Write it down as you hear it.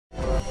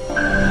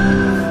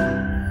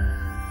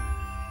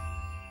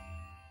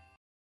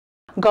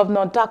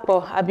Governor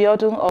Dakpo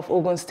Abiodun of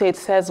Ogun State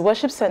says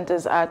worship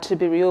centers are to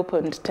be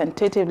reopened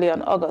tentatively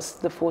on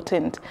August the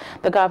 14th.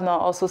 The governor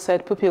also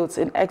said pupils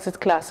in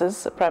exit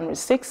classes, primary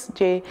 6,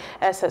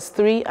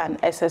 JSS3 and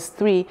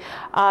SS3,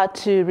 are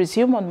to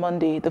resume on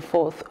Monday the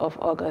 4th of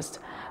August.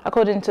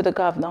 According to the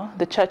governor,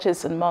 the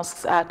churches and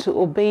mosques are to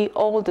obey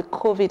all the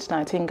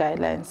COVID-19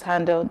 guidelines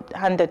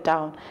handed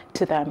down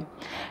to them.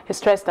 He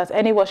stressed that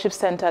any worship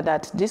center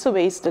that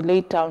disobeys the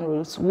laid down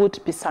rules would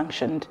be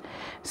sanctioned.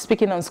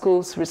 Speaking on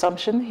school's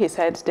resumption, he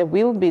said there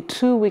will be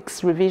 2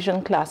 weeks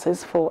revision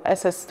classes for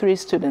SS3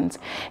 students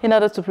in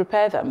order to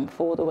prepare them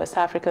for the West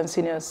African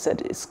Senior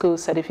School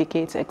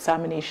Certificate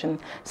examination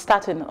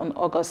starting on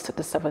August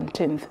the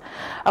 17th.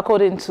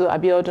 According to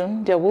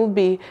Abiodun, there will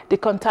be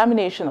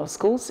decontamination of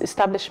schools,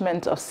 establishment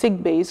of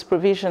sick bays,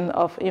 provision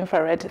of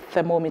infrared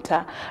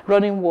thermometer,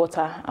 running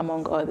water,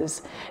 among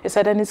others. He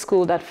said any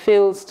school that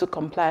fails to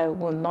comply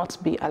will not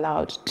be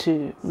allowed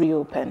to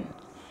reopen.